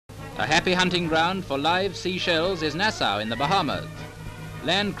A happy hunting ground for live seashells is Nassau in the Bahamas.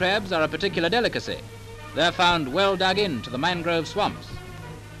 Land crabs are a particular delicacy. They're found well dug into the mangrove swamps.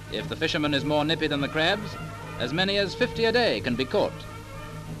 If the fisherman is more nippy than the crabs, as many as 50 a day can be caught.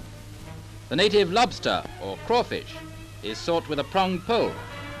 The native lobster, or crawfish, is sought with a pronged pole,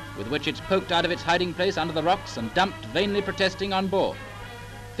 with which it's poked out of its hiding place under the rocks and dumped, vainly protesting, on board.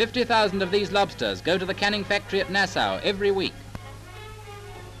 50,000 of these lobsters go to the canning factory at Nassau every week.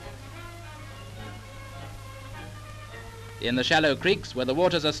 In the shallow creeks where the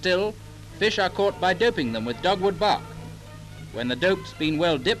waters are still, fish are caught by doping them with dogwood bark. When the dope's been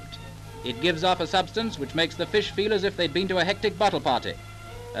well dipped, it gives off a substance which makes the fish feel as if they'd been to a hectic bottle party,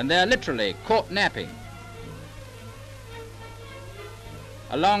 and they're literally caught napping.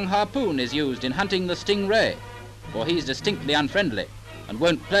 A long harpoon is used in hunting the stingray, for he's distinctly unfriendly and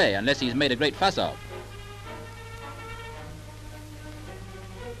won't play unless he's made a great fuss of.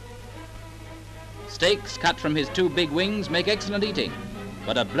 Steaks cut from his two big wings make excellent eating,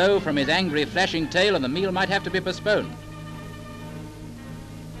 but a blow from his angry, flashing tail and the meal might have to be postponed.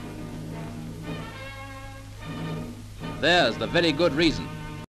 There's the very good reason